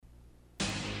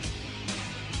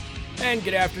And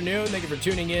good afternoon. Thank you for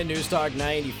tuning in. News Talk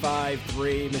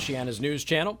 95.3, Michiana's news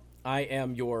channel. I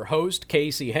am your host,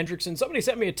 Casey Hendrickson. Somebody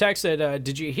sent me a text that,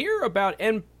 did you hear about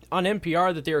on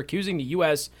NPR that they're accusing the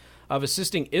U.S. of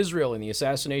assisting Israel in the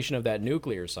assassination of that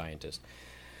nuclear scientist?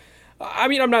 I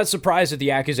mean, I'm not surprised that the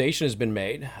accusation has been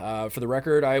made. For the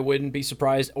record, I wouldn't be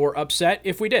surprised or upset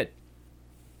if we did.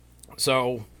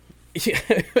 So,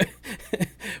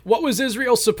 what was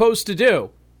Israel supposed to do?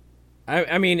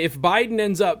 I mean, if Biden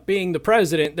ends up being the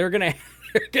president, they're gonna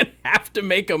have to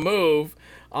make a move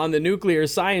on the nuclear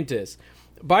scientists.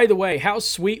 By the way, how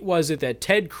sweet was it that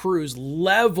Ted Cruz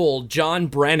leveled John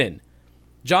Brennan?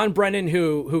 John Brennan,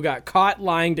 who got caught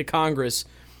lying to Congress.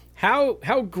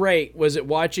 How great was it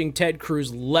watching Ted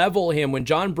Cruz level him when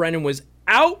John Brennan was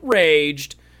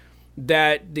outraged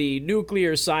that the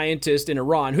nuclear scientist in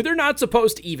Iran, who they're not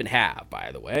supposed to even have,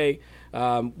 by the way,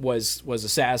 was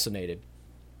assassinated.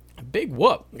 Big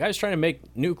whoop. The guy's trying to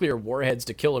make nuclear warheads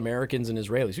to kill Americans and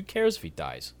Israelis. Who cares if he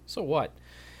dies? So what?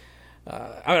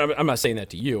 I'm not saying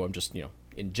that to you. I'm just,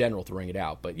 in general throwing it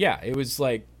out. But yeah, it was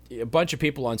like a bunch of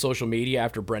people on social media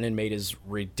after Brennan made his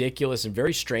ridiculous and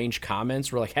very strange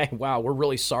comments were like, hey, wow, we're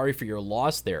really sorry for your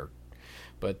loss there.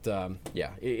 But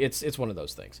yeah, it's one of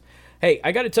those things. Hey,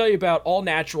 I got to tell you about all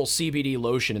natural CBD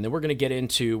lotion, and then we're going to get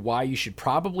into why you should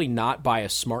probably not buy a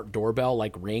smart doorbell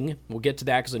like Ring. We'll get to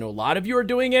that because I know a lot of you are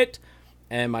doing it.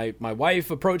 And my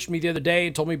wife approached me the other day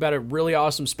and told me about a really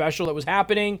awesome special that was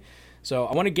happening. So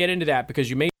I want to get into that because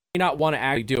you may not want to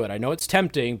actually do it. I know it's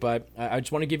tempting, but I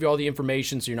just want to give you all the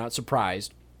information so you're not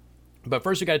surprised. But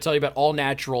first, we got to tell you about all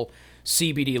natural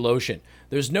CBD lotion.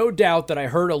 There's no doubt that I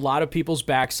hurt a lot of people's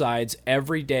backsides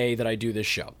every day that I do this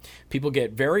show. People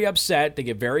get very upset, they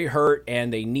get very hurt,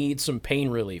 and they need some pain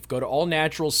relief. Go to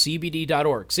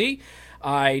allnaturalcbd.org. See,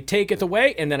 I taketh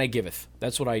away and then I giveth.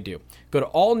 That's what I do. Go to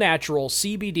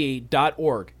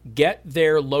allnaturalcbd.org. Get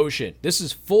their lotion. This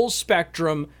is full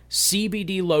spectrum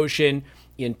CBD lotion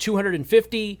in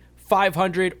 250,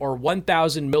 500 or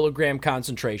 1,000 milligram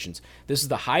concentrations. This is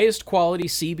the highest quality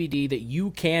CBD that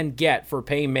you can get for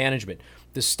pain management.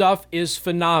 The stuff is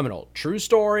phenomenal. True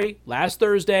story. Last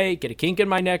Thursday, get a kink in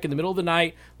my neck in the middle of the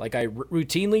night, like I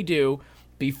routinely do.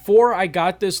 Before I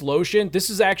got this lotion, this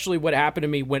is actually what happened to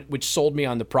me, which sold me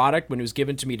on the product when it was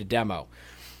given to me to demo.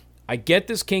 I get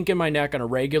this kink in my neck on a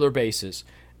regular basis,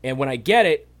 and when I get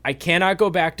it, I cannot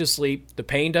go back to sleep. The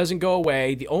pain doesn't go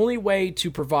away. The only way to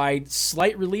provide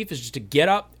slight relief is just to get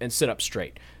up and sit up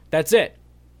straight. That's it.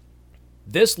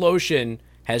 This lotion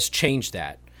has changed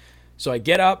that. So I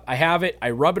get up, I have it,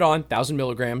 I rub it on, 1,000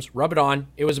 milligrams, rub it on.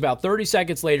 It was about 30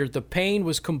 seconds later, the pain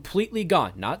was completely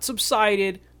gone. Not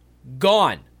subsided,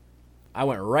 gone. I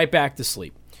went right back to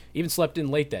sleep. Even slept in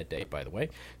late that day, by the way.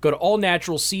 Go to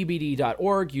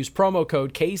allnaturalcbd.org. Use promo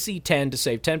code KC10 to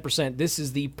save 10%. This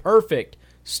is the perfect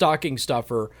stocking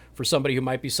stuffer for somebody who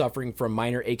might be suffering from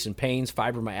minor aches and pains,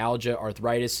 fibromyalgia,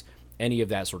 arthritis, any of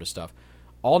that sort of stuff.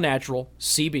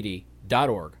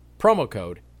 Allnaturalcbd.org. Promo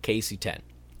code KC10.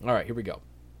 All right, here we go.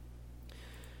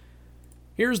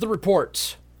 Here's the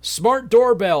report. Smart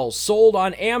doorbells sold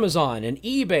on Amazon and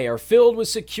eBay are filled with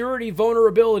security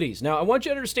vulnerabilities. Now, I want you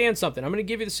to understand something. I'm going to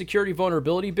give you the security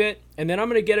vulnerability bit, and then I'm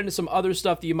going to get into some other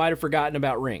stuff that you might have forgotten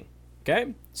about Ring.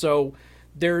 Okay? So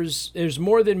there's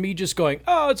more than me just going,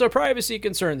 oh, it's a privacy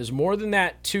concern. There's more than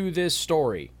that to this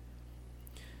story.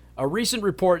 A recent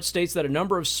report states that a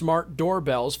number of smart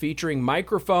doorbells featuring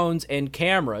microphones and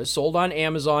cameras sold on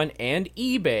Amazon and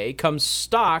eBay come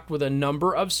stocked with a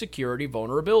number of security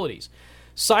vulnerabilities.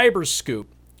 Cyberscoop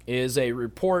is a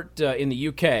report in the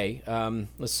UK.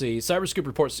 Let's see. Cyberscoop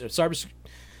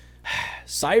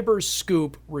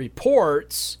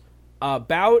reports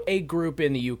about a group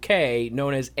in the UK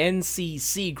known as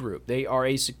NCC Group. They are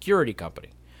a security company.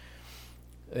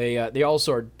 They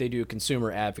do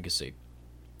consumer advocacy.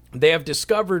 They have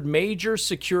discovered major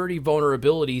security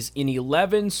vulnerabilities in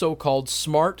 11 so-called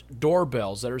smart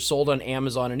doorbells that are sold on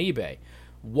Amazon and eBay.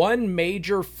 One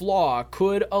major flaw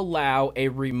could allow a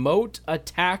remote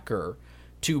attacker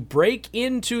to break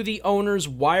into the owner's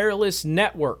wireless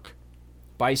network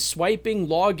by swiping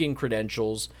login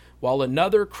credentials, while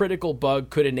another critical bug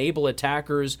could enable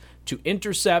attackers to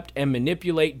intercept and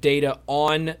manipulate data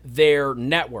on their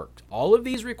network. All of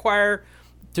these require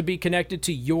to be connected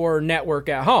to your network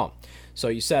at home. So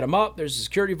you set them up, there's a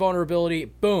security vulnerability,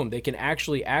 boom, they can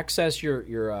actually access your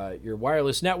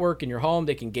wireless network in your home.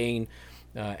 They can gain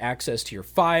access to your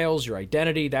files, your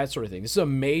identity, that sort of thing. This is a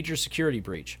major security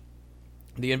breach.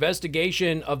 The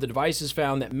investigation of the devices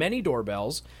found that many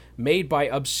doorbells made by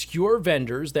obscure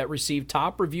vendors that received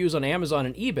top reviews on Amazon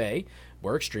and eBay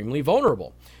were extremely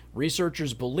vulnerable.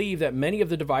 Researchers believe that many of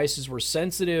the devices were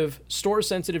store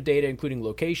sensitive data, including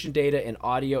location data and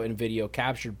audio and video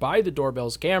captured by the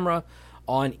doorbell's camera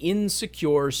on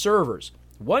insecure servers.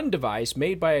 One device,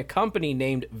 made by a company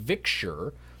named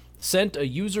Vixure, sent a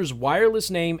user's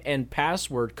wireless name and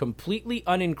password completely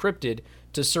unencrypted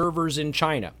to servers in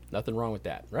China. Nothing wrong with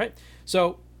that, right?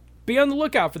 So be on the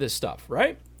lookout for this stuff,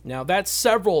 right? Now, that's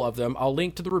several of them. I'll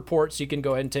link to the report so you can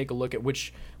go ahead and take a look at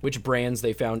which brands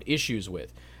they found issues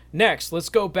with. Next, let's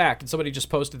go back, and somebody just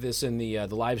posted this in the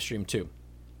live stream too.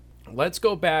 Let's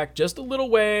go back just a little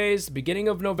ways, beginning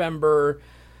of November.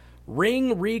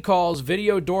 Ring recalls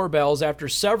video doorbells after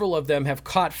several of them have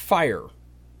caught fire.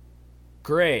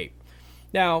 Great.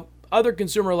 Now, other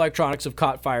consumer electronics have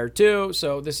caught fire too,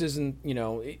 so this isn't,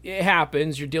 it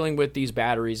happens. You're dealing with these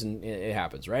batteries and it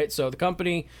happens, right? So the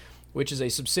company, which is a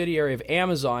subsidiary of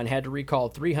Amazon, had to recall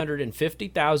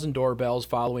 350,000 doorbells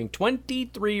following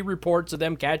 23 reports of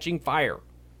them catching fire.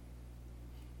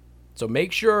 So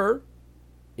make sure,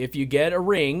 if you get a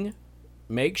Ring,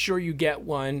 make sure you get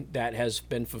one that has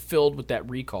been fulfilled with that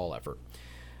recall effort.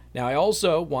 Now, I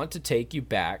also want to take you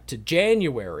back to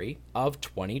January of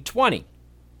 2020.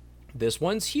 This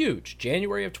one's huge.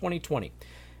 January of 2020.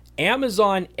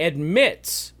 Amazon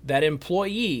admits that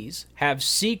employees have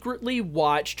secretly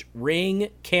watched Ring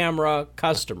camera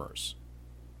customers.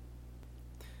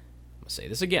 I'm going to say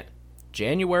this again.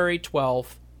 January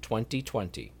 12th,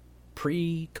 2020.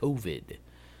 Pre-COVID.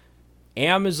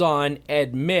 Amazon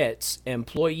admits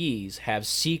employees have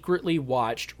secretly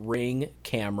watched Ring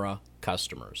camera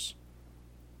customers.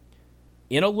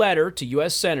 In a letter to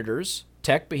U.S. senators,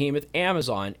 tech behemoth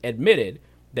Amazon admitted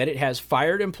that it has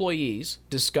fired employees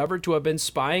discovered to have been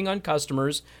spying on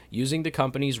customers using the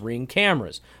company's Ring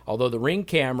cameras. Although the Ring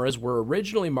cameras were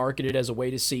originally marketed as a way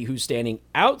to see who's standing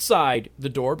outside the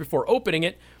door before opening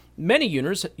it, many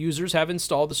users have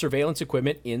installed the surveillance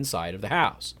equipment inside of the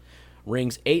house.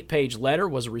 Ring's 8-page letter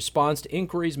was a response to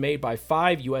inquiries made by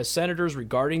 5 U.S. senators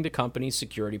regarding the company's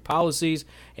security policies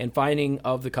and finding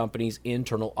of the company's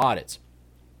internal audits.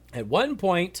 At one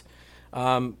point,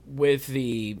 with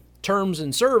the terms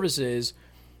and services,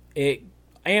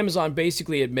 Amazon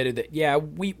basically admitted that, yeah,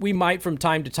 we might from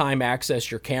time to time access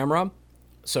your camera,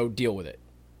 so deal with it.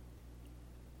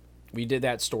 We did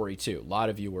that story too. A lot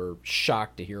of you were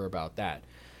shocked to hear about that.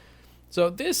 So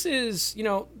this is,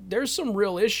 there's some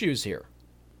real issues here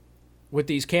with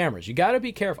these cameras. You got to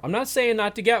be careful. I'm not saying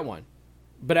not to get one,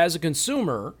 but as a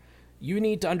consumer, you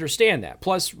need to understand that.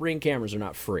 Plus, Ring cameras are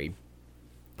not free.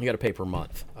 You got to pay per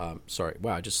month. Sorry.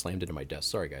 Wow, I just slammed into my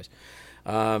desk. Sorry, guys.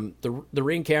 The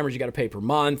Ring cameras, you got to pay per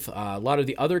month. A lot of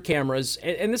the other cameras,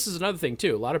 and this is another thing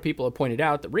too. A lot of people have pointed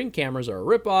out that Ring cameras are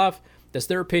a ripoff. That's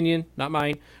their opinion, not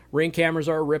mine. Ring cameras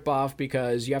are a ripoff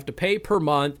because you have to pay per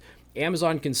month.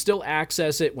 Amazon can still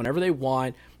access it whenever they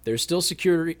want. There's still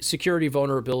security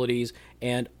vulnerabilities,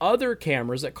 and other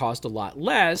cameras that cost a lot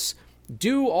less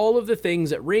do all of the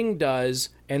things that Ring does,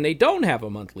 and they don't have a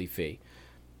monthly fee.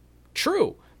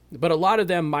 True, but a lot of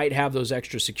them might have those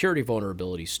extra security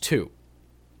vulnerabilities too.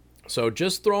 So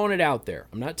just throwing it out there.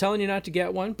 I'm not telling you not to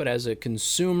get one, but as a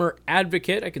consumer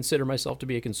advocate, I consider myself to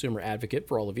be a consumer advocate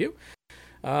for all of you.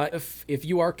 If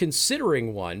you are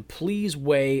considering one, please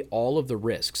weigh all of the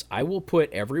risks. I will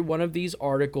put every one of these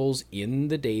articles in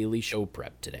the daily show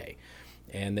prep today.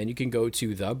 And then you can go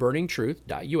to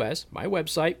theburningtruth.us, my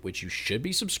website, which you should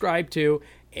be subscribed to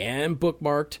and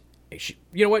bookmarked.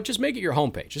 You know what? Just make it your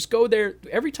homepage. Just go there.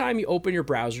 Every time you open your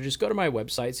browser, just go to my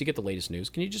website so you get the latest news.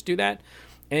 Can you just do that?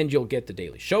 And you'll get the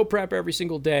daily show prep every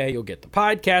single day. You'll get the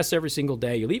podcast every single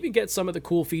day. You'll even get some of the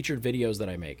cool featured videos that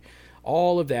I make.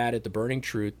 All of that at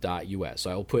theburningtruth.us.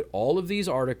 So I will put all of these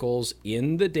articles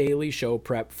in the daily show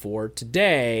prep for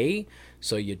today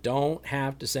so you don't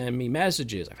have to send me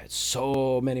messages. I've had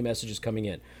so many messages coming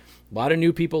in. A lot of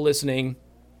new people listening,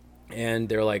 and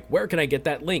they're like, where can I get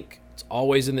that link? It's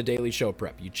always in the daily show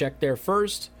prep. You check there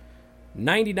first,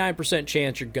 99%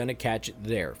 chance you're going to catch it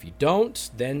there. If you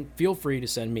don't, then feel free to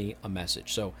send me a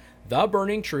message. So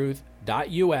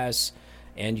theburningtruth.us.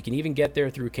 And you can even get there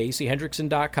through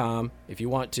CaseyHendrickson.com if you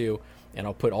want to. And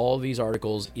I'll put all of these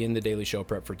articles in the daily show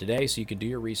prep for today so you can do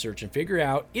your research and figure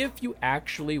out if you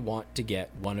actually want to get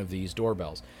one of these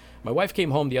doorbells. My wife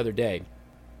came home the other day,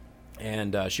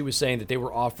 and she was saying that they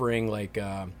were offering, I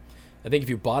think if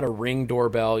you bought a Ring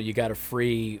doorbell, you got a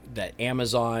free, that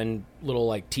Amazon little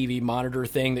TV monitor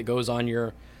thing that goes on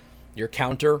your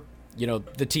counter.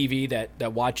 The TV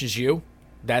that watches you,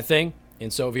 that thing. In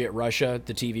Soviet Russia,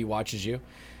 the TV watches you.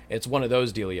 It's one of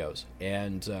those dealios,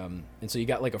 and so you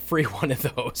got like a free one of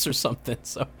those or something.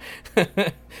 So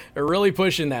they're really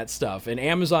pushing that stuff, and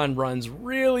Amazon runs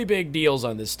really big deals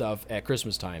on this stuff at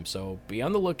Christmas time. So be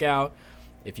on the lookout.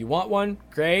 If you want one,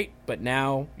 great, but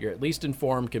now you're at least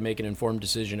informed, can make an informed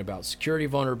decision about security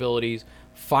vulnerabilities,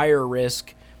 fire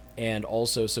risk, and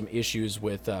also some issues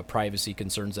with privacy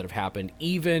concerns that have happened,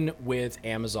 even with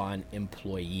Amazon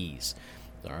employees.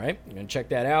 All right, I'm going to check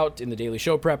that out in the Daily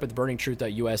Show Prep at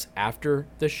theburningtruth.us after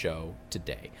the show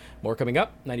today. More coming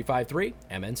up, 95.3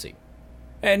 MNC.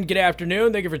 And good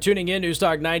afternoon. Thank you for tuning in. News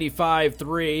Talk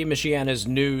 95.3, Michiana's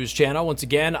news channel. Once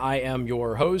again, I am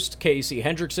your host, Casey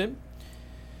Hendrickson.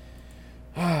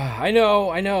 I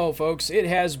know, folks. It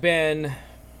has been,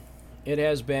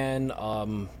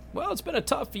 well, it's been a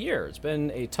tough year. It's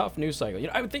been a tough news cycle. You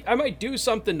know, I would think I might do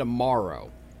something tomorrow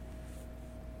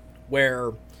where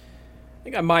I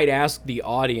think I might ask the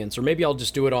audience, or maybe I'll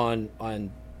just do it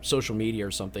on social media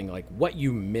or something, like what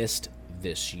you missed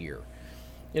this year.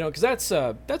 You know, because that's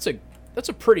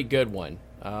a pretty good one.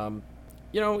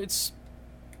 You know,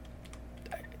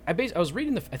 I was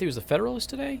reading I think it was the Federalist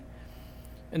today.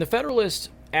 And the Federalist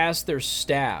asked their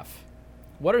staff,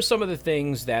 what are some of the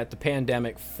things that the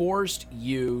pandemic forced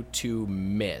you to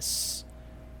miss?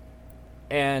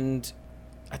 And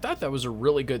I thought that was a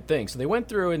really good thing. So they went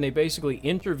through and they basically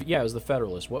interviewed, it was the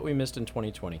Federalist, what we missed in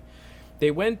 2020.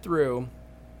 They went through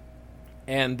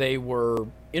and they were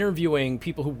interviewing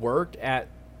people who worked at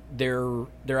their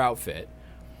outfit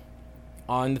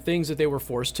on the things that they were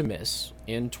forced to miss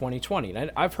in 2020.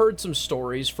 And I've heard some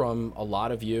stories from a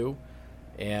lot of you.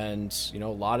 And, you know,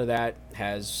 a lot of that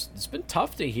it's been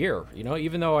tough to hear, you know,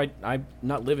 even though I'm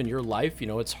not living your life, you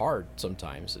know, it's hard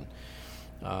sometimes.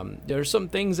 And there's some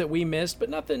things that we missed, but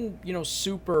nothing, you know,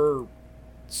 super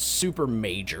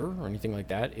major or anything like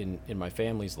that in my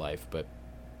family's life. But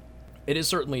it is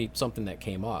certainly something that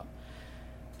came up.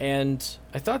 And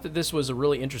I thought that this was a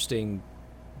really interesting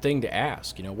thing to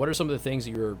ask. You know, what are some of the things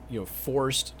that you're, you know,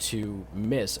 forced to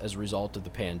miss as a result of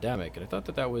the pandemic? And I thought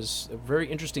that was a very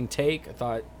interesting take. I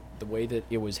thought the way that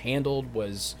it was handled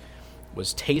was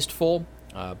tasteful,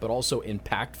 but also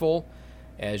impactful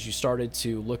as you started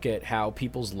to look at how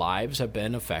people's lives have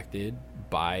been affected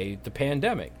by the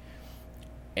pandemic.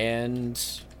 And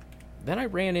then I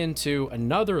ran into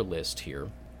another list here,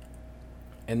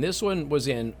 and this one was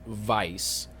in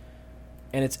Vice.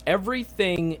 And it's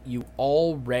everything you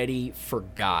already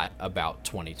forgot about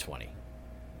 2020.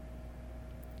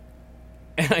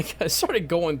 And I started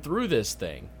going through this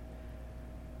thing.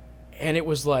 And it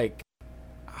was like,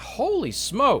 holy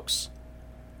smokes.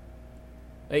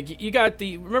 Like, you got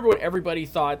remember when everybody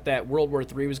thought that World War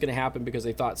III was going to happen because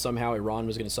they thought somehow Iran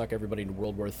was going to suck everybody into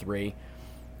World War III.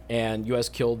 And U.S.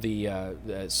 killed the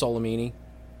Soleimani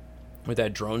with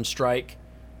that drone strike.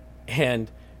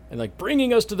 And like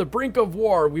bringing us to the brink of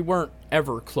war. We weren't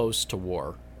ever close to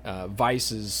war. Vice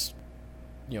is,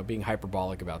 you know, being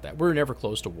hyperbolic about that. We're never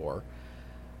close to war.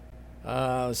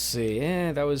 Let's see.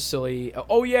 That was silly.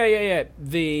 Oh, yeah.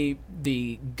 The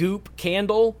Goop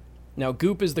candle. Now,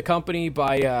 Goop is the company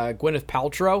by Gwyneth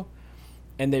Paltrow.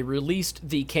 And they released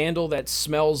the candle that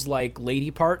smells like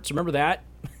lady parts. Remember that?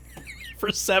 For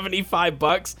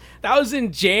 $75. That was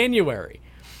in January.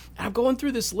 I'm going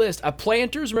through this list.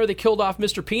 Planters, remember they killed off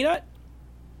Mr. Peanut?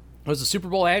 It was a Super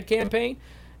Bowl ad campaign,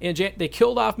 and they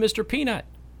killed off Mr. Peanut.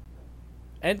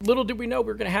 And little did we know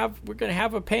we're gonna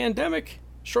have a pandemic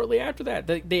shortly after that.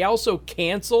 They also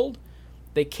canceled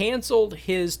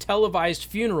his televised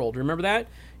funeral. Do you remember that?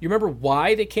 You remember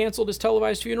why they canceled his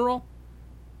televised funeral?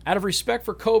 Out of respect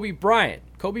for Kobe Bryant.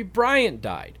 Kobe Bryant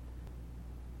died.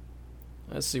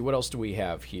 Let's see, what else do we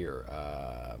have here?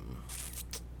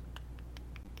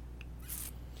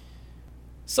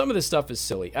 Some of this stuff is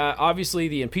silly. Obviously,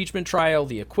 the impeachment trial,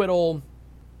 the acquittal,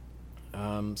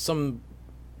 some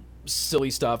silly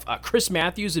stuff. Chris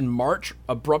Matthews in March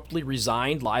abruptly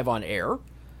resigned live on air.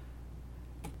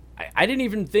 I didn't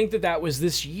even think that was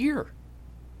this year.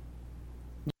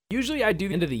 Usually I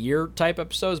do end of the year type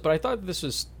episodes, but I thought this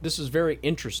was very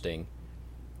interesting.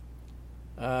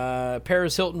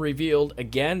 Paris Hilton revealed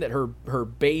again that her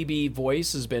baby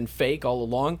voice has been fake all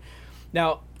along.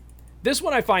 Now, this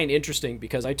one I find interesting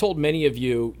because I told many of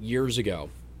you years ago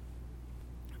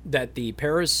that the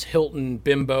Paris Hilton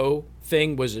bimbo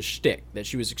thing was a shtick, that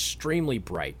she was extremely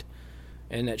bright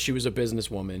and that she was a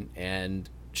businesswoman and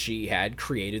she had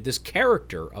created this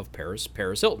character of Paris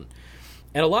Hilton.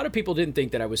 And a lot of people didn't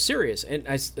think that I was serious. And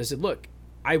I said, look,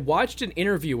 I watched an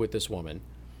interview with this woman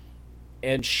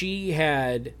and she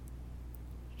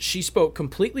spoke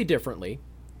completely differently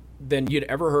than you'd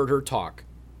ever heard her talk.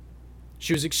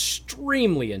 She was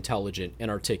extremely intelligent and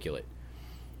articulate.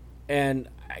 And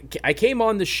I came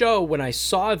on the show when I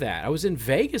saw that. I was in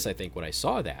Vegas, I think, when I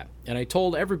saw that. And I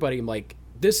told everybody, I'm like,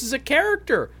 this is a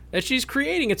character that she's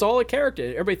creating. It's all a character.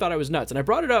 Everybody thought I was nuts. And I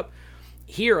brought it up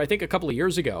here, I think, a couple of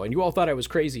years ago, and you all thought I was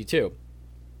crazy too.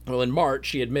 Well, in March,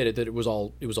 she admitted that it was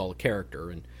all a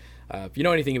character. And if you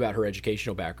know anything about her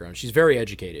educational background, she's very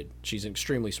educated. She's an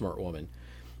extremely smart woman.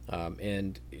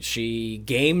 And she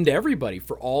gamed everybody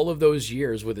for all of those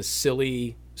years with a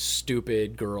silly,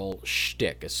 stupid girl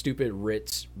shtick, a stupid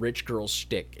rich girl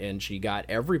shtick, and she got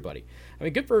everybody. I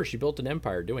mean, good for her. She built an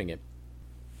empire doing it.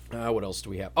 What else do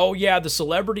we have? Oh, yeah, the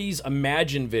Celebrities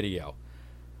Imagine video.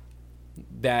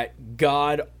 That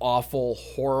god-awful,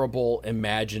 horrible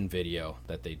Imagine video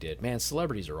that they did. Man,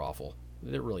 celebrities are awful.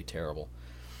 They're really terrible.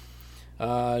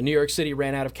 New York City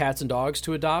ran out of cats and dogs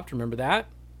to adopt. Remember that?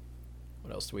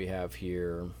 What else do we have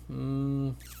here?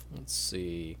 Let's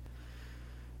see.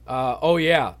 Oh,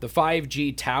 yeah, the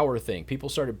 5G tower thing. People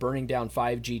started burning down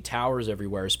 5G towers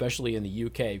everywhere, especially in the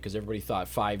UK, because everybody thought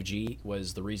 5G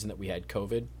was the reason that we had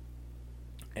COVID.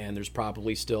 And there's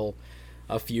probably still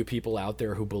a few people out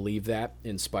there who believe that,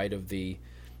 in spite of the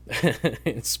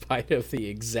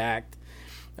exact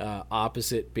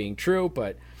opposite being true.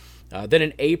 But then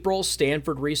in April,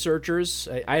 Stanford researchers,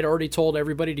 I had already told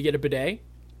everybody to get a bidet.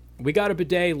 We got a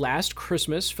bidet last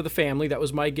Christmas for the family. That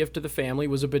was my gift to the family,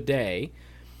 was a bidet.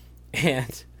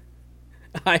 And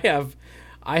I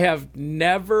have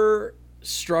never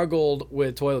struggled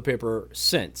with toilet paper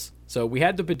since. So we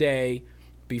had the bidet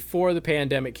before the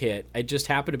pandemic hit. It just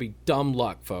happened to be dumb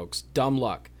luck, folks. Dumb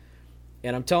luck.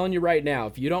 And I'm telling you right now,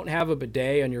 if you don't have a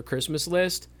bidet on your Christmas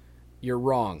list, you're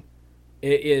wrong.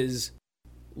 It is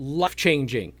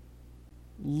life-changing.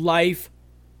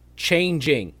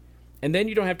 Life-changing. And then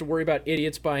you don't have to worry about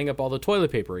idiots buying up all the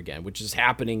toilet paper again, which is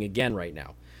happening again right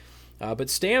now. But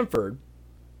Stanford,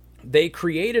 they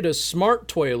created a smart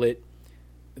toilet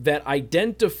that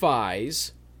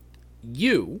identifies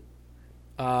you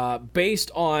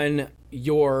based on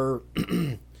your...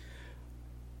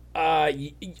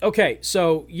 okay,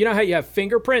 so you know how you have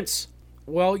fingerprints?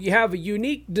 Well, you have a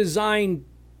unique design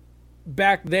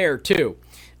back there, too.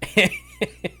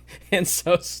 And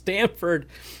so Stanford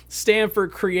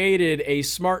created a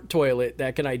smart toilet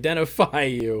that can identify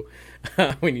you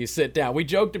when you sit down. We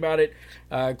joked about it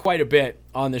quite a bit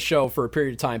on the show for a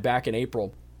period of time back in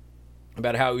April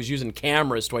about how he was using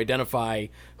cameras to identify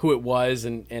who it was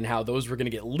and how those were going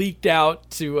to get leaked out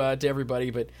to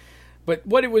everybody. But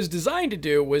what it was designed to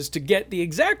do was to get the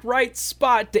exact right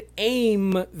spot to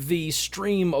aim the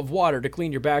stream of water to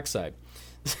clean your backside.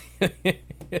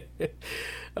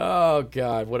 Oh,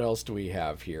 God, what else do we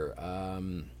have here?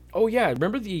 Oh, yeah,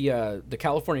 remember the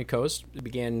California coast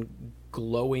began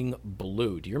glowing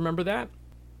blue. Do you remember that?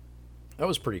 That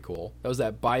was pretty cool. That was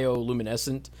that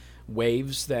bioluminescent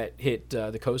waves that hit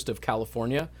the coast of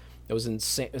California. That was in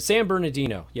San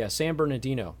Bernardino. Yeah, San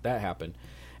Bernardino. That happened.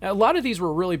 And a lot of these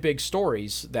were really big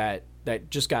stories that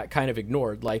just got kind of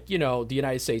ignored, like, you know, the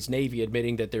United States Navy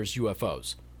admitting that there's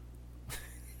UFOs.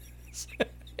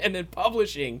 And then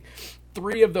publishing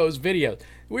 3 of those videos.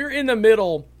 We're in the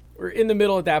middle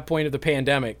at that point of the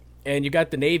pandemic, and you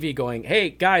got the Navy going, hey,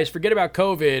 guys, forget about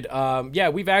COVID. Yeah,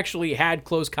 we've actually had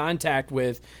close contact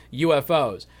with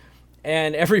UFOs.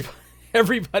 And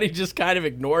everybody just kind of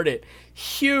ignored it.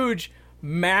 Huge,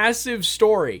 massive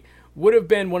story. Would have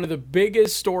been one of the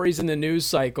biggest stories in the news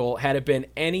cycle had it been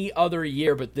any other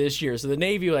year but this year. So the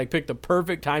Navy picked the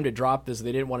perfect time to drop this.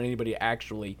 They didn't want anybody to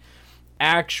actually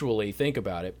think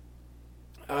about it.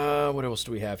 What else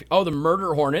do we have? Oh, the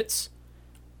murder hornets.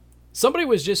 Somebody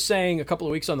was just saying a couple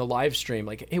of weeks on the live stream,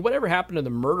 like, hey, whatever happened to the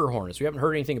murder hornets? We haven't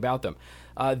heard anything about them.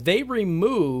 They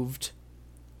removed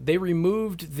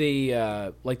the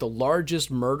the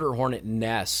largest murder hornet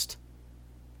nest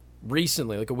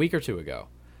recently, like a week or two ago.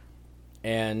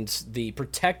 And the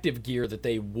protective gear that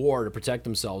they wore to protect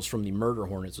themselves from the murder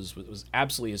hornets was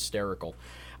absolutely hysterical.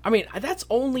 I mean, that's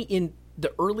only in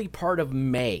the early part of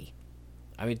May.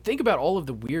 I mean, think about all of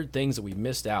the weird things that we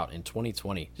missed out in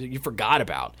 2020. You forgot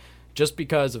about just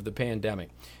because of the pandemic.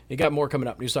 You got more coming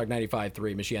up. News Talk 95.3,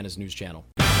 Michiana's news channel.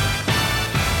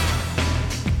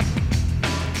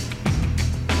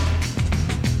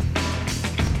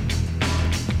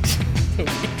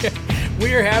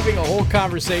 We are having a whole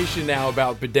conversation now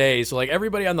about bidets. So,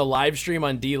 everybody on the live stream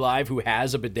on DLive who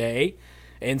has a bidet,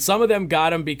 and some of them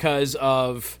got them because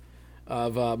of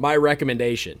my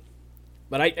recommendation.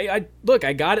 But I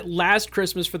got it last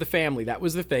Christmas for the family. That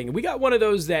was the thing. And we got one of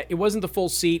those that it wasn't the full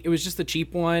seat. It was just the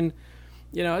cheap one.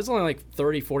 You know, it's only like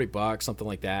 $30, $40, something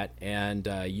like that. And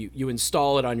you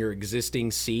install it on your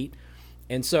existing seat.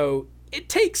 And so it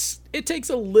takes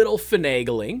a little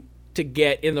finagling to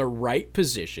get in the right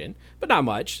position, but not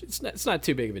much. It's not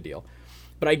too big of a deal.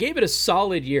 But I gave it a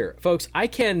solid year. Folks, I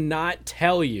cannot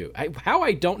tell you how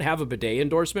I don't have a bidet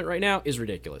endorsement right now is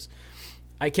ridiculous.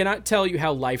 I cannot tell you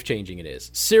how life-changing it is.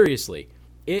 Seriously,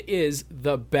 it is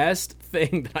the best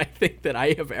thing that I think that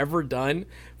I have ever done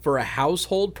for a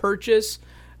household purchase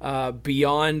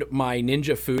beyond my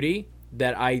Ninja Foodi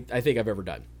that I think I've ever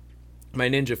done. My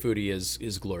Ninja Foodi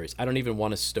is glorious. I don't even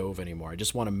want a stove anymore. I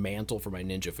just want a mantle for my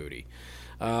Ninja Foodi.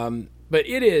 But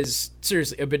it is,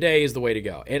 seriously, a bidet is the way to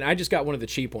go. And I just got one of the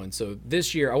cheap ones. So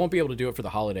this year, I won't be able to do it for the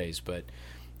holidays, but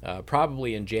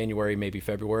probably in January, maybe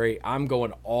February, I'm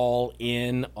going all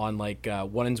in on like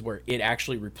ones where it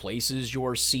actually replaces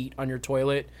your seat on your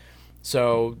toilet.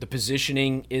 So the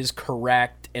positioning is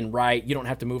correct and right. You don't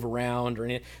have to move around or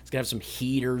anything. It's going to have some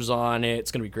heaters on it.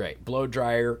 It's going to be great. Blow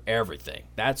dryer, everything.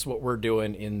 That's what we're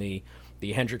doing in the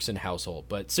Hendrickson household.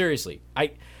 But seriously,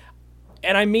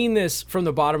 I mean this from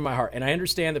the bottom of my heart. And I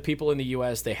understand that people in the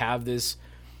U.S., they have this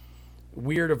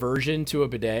weird aversion to a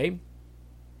bidet.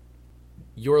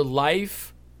 Your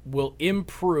life will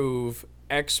improve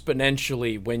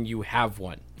exponentially when you have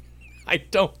one. I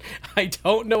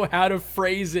don't know how to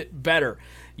phrase it better.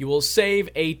 You will save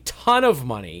a ton of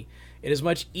money. It is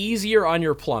much easier on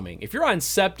your plumbing. If you're on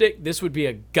septic, this would be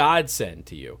a godsend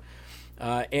to you.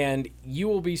 And you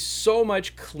will be so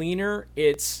much cleaner.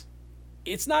 It's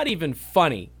not even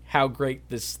funny how great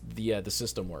the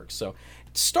system works. So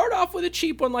start off with a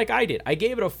cheap one like I did. I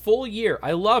gave it a full year.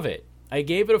 I love it. I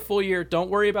gave it a full year. Don't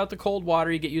worry about the cold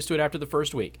water. You get used to it after the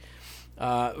first week.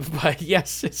 But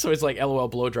yes, so it's like LOL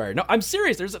blow dryer. No, I'm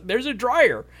serious. There's a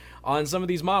dryer on some of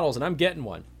these models, and I'm getting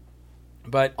one.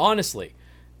 But honestly,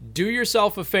 do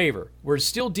yourself a favor. We're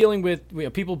still dealing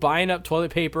with people buying up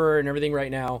toilet paper and everything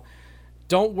right now.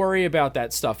 Don't worry about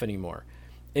that stuff anymore.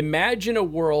 Imagine a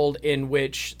world in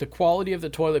which the quality of the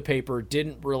toilet paper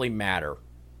didn't really matter.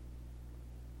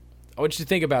 I want you to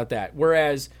think about that.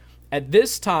 Whereas at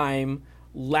this time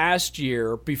last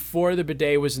year, before the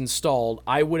bidet was installed,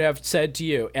 I would have said to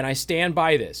you, and I stand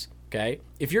by this, okay?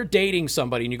 If you're dating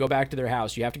somebody and you go back to their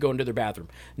house, you have to go into their bathroom,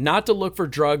 not to look for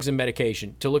drugs and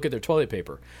medication, to look at their toilet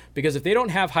paper. Because if they don't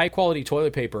have high quality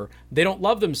toilet paper, they don't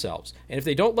love themselves. And if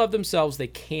they don't love themselves, they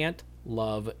can't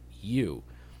love you.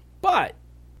 But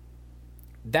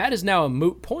that is now a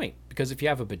moot point, because if you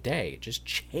have a bidet, it just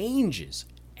changes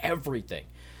everything.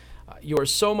 You are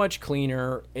so much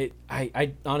cleaner.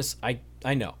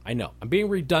 I know. I'm being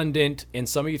redundant, and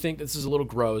some of you think this is a little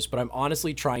gross, but I'm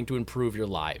honestly trying to improve your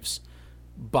lives.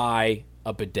 Buy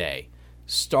a bidet.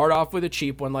 Start off with a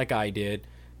cheap one like I did.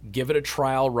 Give it a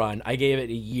trial run. I gave it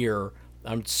a year.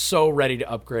 I'm so ready to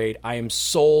upgrade. I am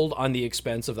sold on the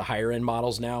expense of the higher end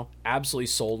models now. Absolutely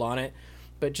sold on it.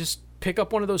 But just pick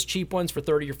up one of those cheap ones for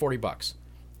 30 or 40 bucks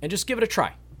and just give it a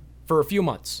try for a few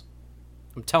months.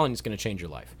 I'm telling you, it's going to change your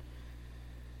life.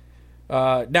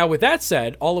 Now, with that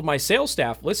said, all of my sales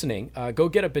staff listening, go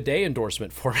get a bidet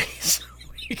endorsement for me so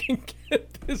we can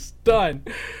get this done.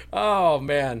 Oh,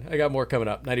 man. I got more coming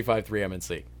up. 95.3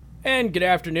 MNC. And good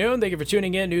afternoon. Thank you for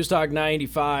tuning in. News Talk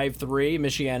 95.3,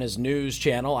 Michiana's news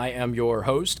channel. I am your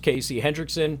host, Casey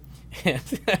Hendrickson. And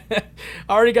I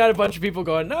already got a bunch of people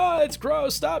going, no, it's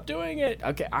gross. Stop doing it.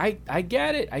 Okay, I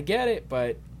get it.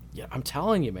 But yeah, I'm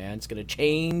telling you, man, it's going to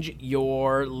change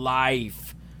your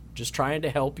life. Just trying to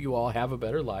help you all have a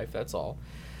better life. That's all.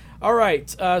 All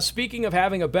right. Speaking of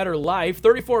having a better life,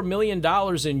 $34 million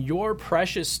in your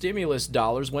precious stimulus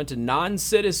dollars went to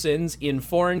non-citizens in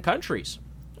foreign countries.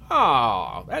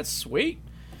 Oh, that's sweet.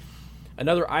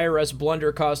 Another IRS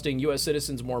blunder costing U.S.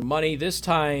 citizens more money. This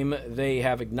time, they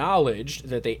have acknowledged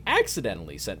that they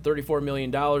accidentally sent $34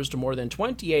 million to more than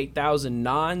 28,000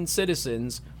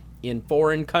 non-citizens in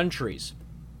foreign countries.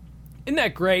 Isn't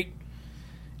that great?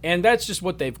 And that's just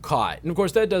what they've caught. And, of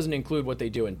course, that doesn't include what they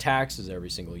do in taxes every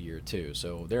single year, too.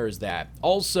 So there's that.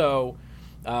 Also,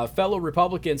 fellow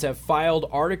Republicans have filed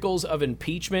articles of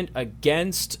impeachment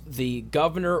against the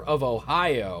governor of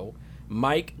Ohio,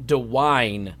 Mike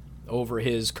DeWine, over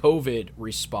his COVID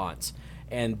response.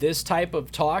 And this type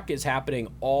of talk is happening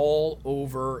all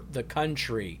over the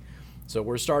country. So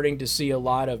we're starting to see a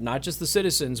lot of not just the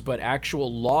citizens, but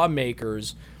actual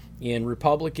lawmakers in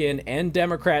Republican and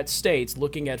Democrat states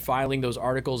looking at filing those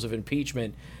articles of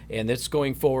impeachment, and that's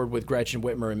going forward with Gretchen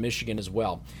Whitmer in Michigan as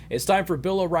well. It's time for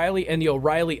Bill O'Reilly and the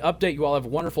O'Reilly Update. You all have a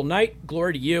wonderful night.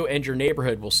 Glory to you and your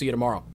neighborhood. We'll see you tomorrow.